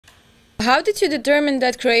How did you determine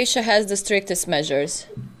that Croatia has the strictest measures?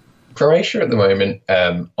 Croatia at the moment,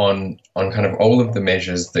 on kind of all of the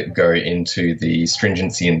measures that go into the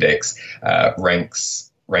stringency index,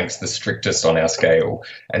 ranks the strictest on our scale.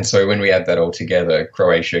 And so when we add that all together,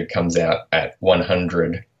 Croatia comes out at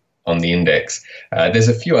 100 on the index. There's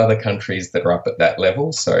a few other countries that are up at that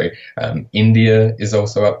level. So India is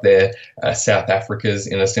also up there. South Africa's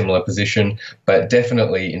in a similar position. But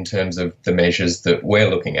definitely in terms of the measures that we're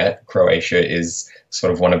looking at, Croatia is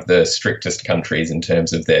sort of one of the strictest countries in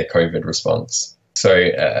terms of their COVID response.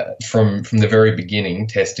 So from the very beginning,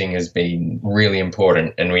 testing has been really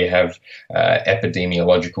important, and we have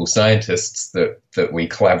epidemiological scientists that we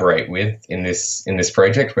collaborate with in this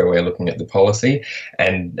project where we're looking at the policy.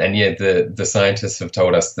 And yeah, the scientists have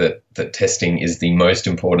told us that testing is the most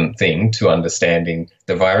important thing to understanding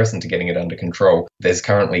the virus and to getting it under control. There's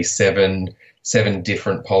currently seven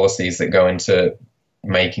different policies that go into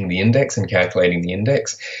making the index and calculating the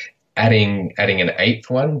index. Adding an eighth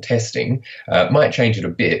one, testing, might change it a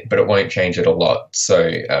bit, but it won't change it a lot.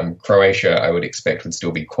 So Croatia, I would expect, would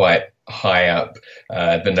still be quite high up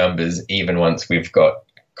the numbers, even once we've got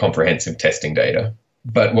comprehensive testing data.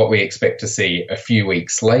 But what we expect to see a few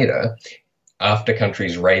weeks later, after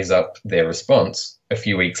countries raise up their response, a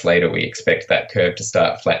few weeks later we expect that curve to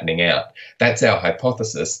start flattening out. That's our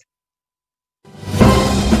hypothesis.